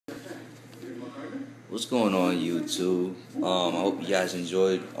What's going on, YouTube? I hope you guys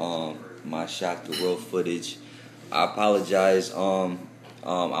enjoyed my Shock the World footage. I apologize. I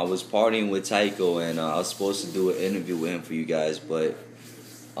was partying with Tycho, and I was supposed to do an interview with him for you guys, but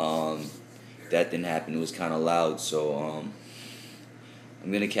that didn't happen. It was kind of loud, so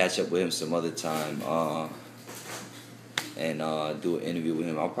I'm gonna catch up with him some other time and do an interview with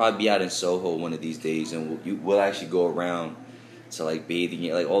him. I'll probably be out in Soho one of these days, and we'll actually go around to like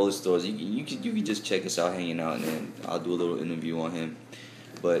bathing, like all the stores. You can just check us out hanging out, and then I'll do a little interview on him.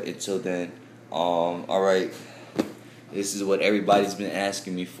 But until then, all right. This is what everybody's been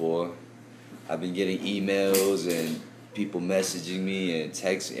asking me for. I've been getting emails and people messaging me and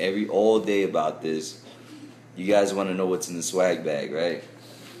texting all day about this. You guys want to know what's in the swag bag, right?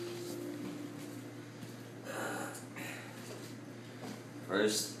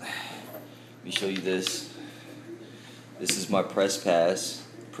 First, let me show you this. This is my press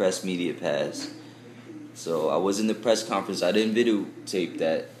media pass. So I was in the press conference. I didn't videotape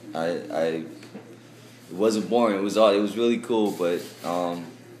that. It wasn't boring. It was really cool, but I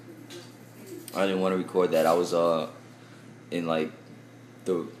didn't want to record that. I was in like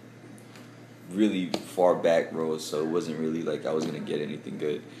the really far back row, so it wasn't really like I was gonna get anything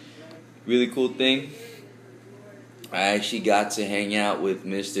good. Really cool thing. I actually got to hang out with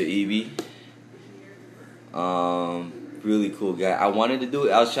Mr. Evie. Really cool guy. I wanted to do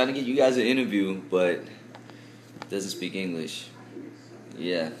it. I was trying to get you guys an interview, but doesn't speak English.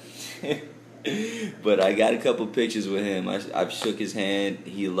 Yeah. But I got a couple pictures with him. I've shook his hand.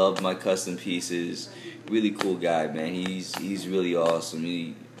 He loved my custom pieces. Really cool guy, man. He's really awesome.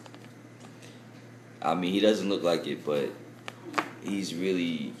 He doesn't look like it, but he's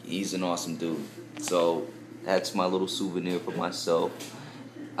an awesome dude. So that's my little souvenir for myself.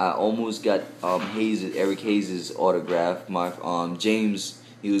 I almost got Eric Hayes' autograph. My James,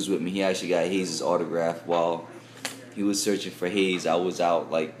 he was with me. He actually got Hayes' autograph while he was searching for Hayes. I was out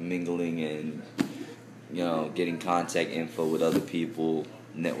like mingling and getting contact info with other people,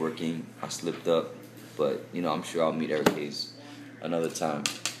 networking. I slipped up, but I'm sure I'll meet Eric Hayes another time.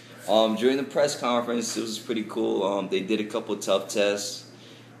 During the press conference, it was pretty cool. They did a couple tough tests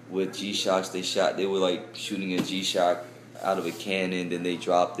with G-Shocks. They were like shooting a G-Shock out of a cannon, then they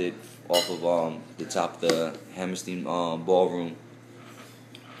dropped it off of the top of the Hammerstein ballroom.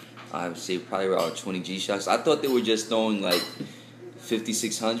 I would say probably around 20 G-Shocks. I thought they were just throwing like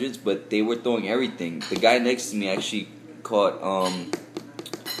 5600s, but they were throwing everything. The guy next to me actually caught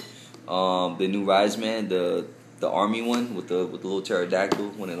the new Rise Man, the army one with the little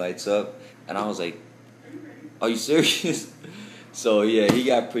pterodactyl when it lights up, and I was like, "Are you serious?" So yeah, he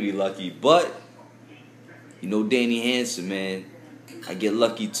got pretty lucky, but Danny Hanson, man, I get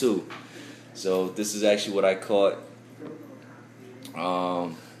lucky too. So this is actually what I caught.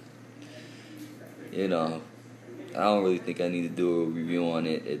 I don't really think I need to do a review on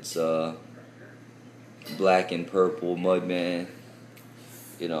it. It's black and purple Mudman.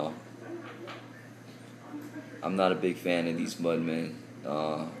 I'm not a big fan of these Mudmen.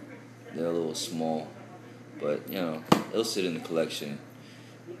 They're a little small, but it'll sit in the collection.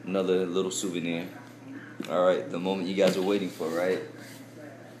 Another little souvenir. All right, the moment you guys were waiting for, right?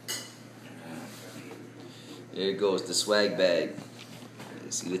 There it goes, the swag bag.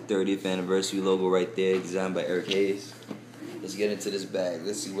 See the 30th anniversary logo right there, designed by Eric Hayes. Let's get into this bag.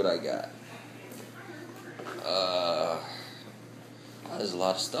 Let's see what I got. There's a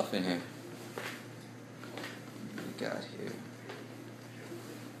lot of stuff in here. What we got here?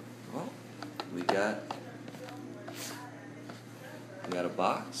 Well, we got a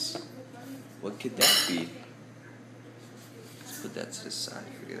box. What could that be? Let's put that to the side,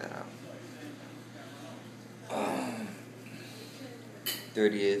 figure that out.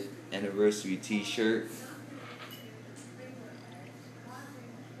 30th anniversary t-shirt.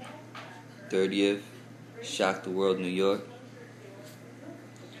 30th Shock the World New York.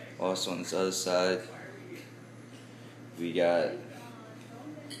 Also on this other side, we got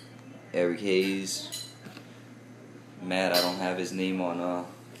Eric Hayes. Mad I don't have his name on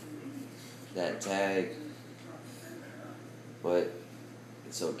that tag, but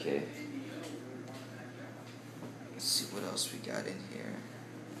it's okay. Let's see what else we got in here.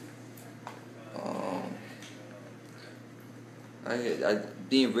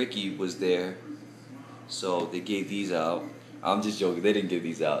 Dean and Ricky was there, so they gave these out. I'm just joking. They didn't give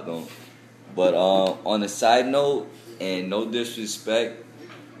these out, though. But on a side note, and no disrespect,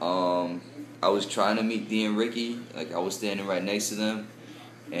 I was trying to meet Dean and Ricky. Like I was standing right next to them,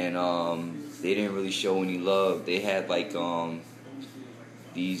 and they didn't really show any love. They had like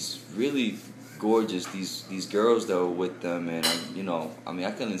these really gorgeous these girls that were with them, and I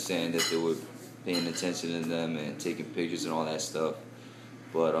couldn't understand that they were paying attention to them and taking pictures and all that stuff.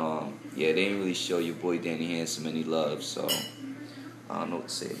 But yeah, they didn't really show your boy Danny Handsome any love, so I don't know what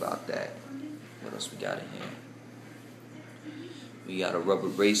to say about that. What else we got in here? We got a rubber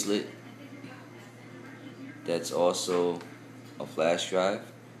bracelet that's also a flash drive.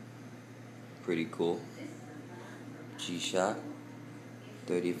 Pretty cool. G-Shock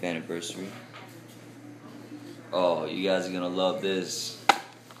 30th anniversary. Oh, you guys are gonna love this.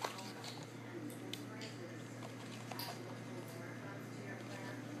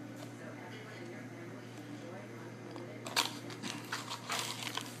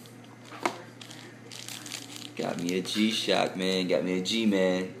 Got me a G-Shock, man. Got me a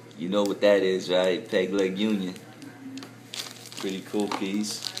G-Man. You know what that is, right? Peg Leg Union. Pretty cool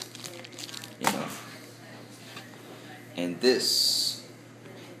piece. You know. And this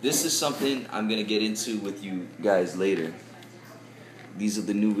is something I'm going to get into with you guys later. These are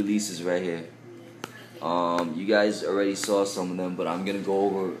the new releases right here. You guys already saw some of them, but I'm going to go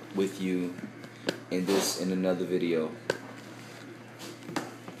over with you in another video.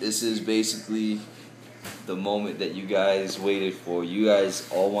 This is basically the moment that you guys waited for. You guys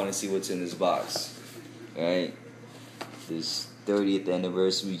all want to see what's in this box, right? This 30th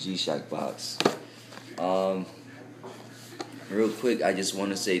anniversary G-Shock box. Real quick, I just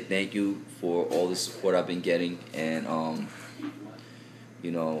want to say thank you for all the support I've been getting, and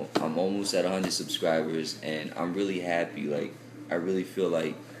you know, I'm almost at 100 subscribers, and I'm really happy. Like, I really feel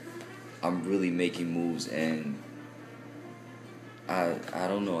like I'm really making moves, and I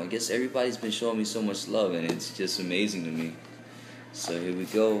don't know, I guess everybody's been showing me so much love, and it's just amazing to me. So here we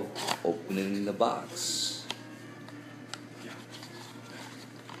go, opening the box.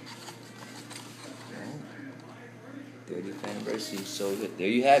 30th anniversary. So there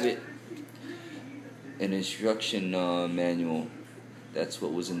you have it. An instruction manual. That's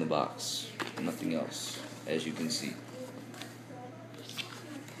what was in the box. Nothing else, as you can see.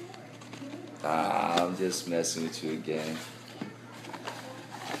 I'm just messing with you again.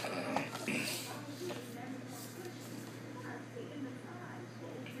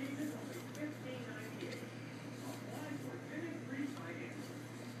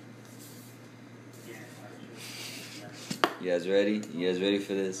 You guys ready? You guys ready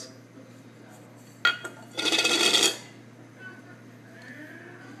for this?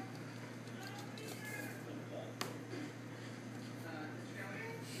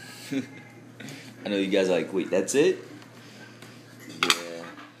 I know you guys are like, wait, that's it? Yeah.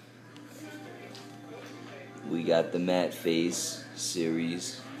 We got the Matte Face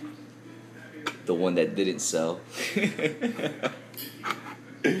series. The one that didn't sell.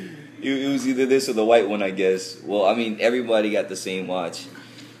 It was either this or the white one, I guess. Well, I mean, everybody got the same watch.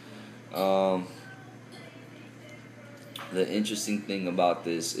 The interesting thing about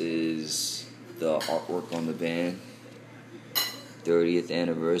this is the artwork on the band. 30th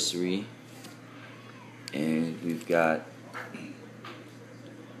anniversary. And we've got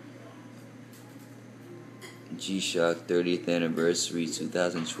G-Shock 30th anniversary,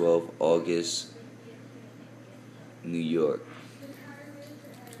 2012, August, New York.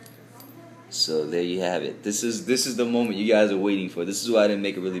 So there you have it. This is the moment you guys are waiting for. This is why I didn't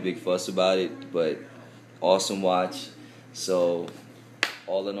make a really big fuss about it, but awesome watch. So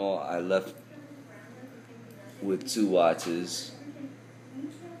all in all, I left with 2 watches.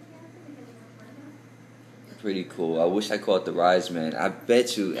 Pretty cool. I wish I caught the Rise Man. I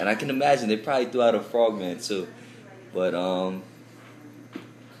bet you, and I can imagine they probably threw out a Frogman too. But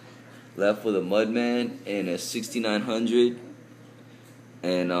left with a Mudman and a 6900.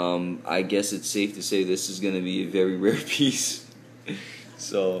 And I guess it's safe to say this is going to be a very rare piece.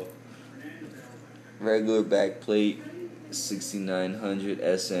 So, regular back plate,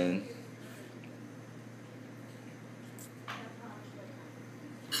 6900 SN.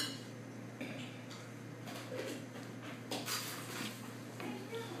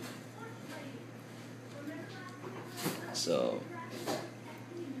 So,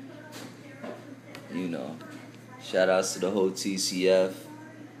 you know, shout outs to the whole TCF.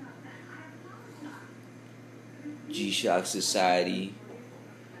 G-Shock Society,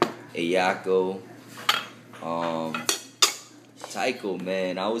 Ayako, Tycho,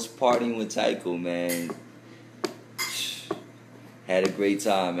 man. I was partying with Tycho, man. Had a great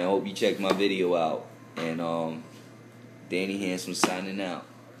time, man. Hope you check my video out. And Danny Handsome signing out.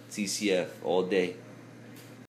 TCF all day.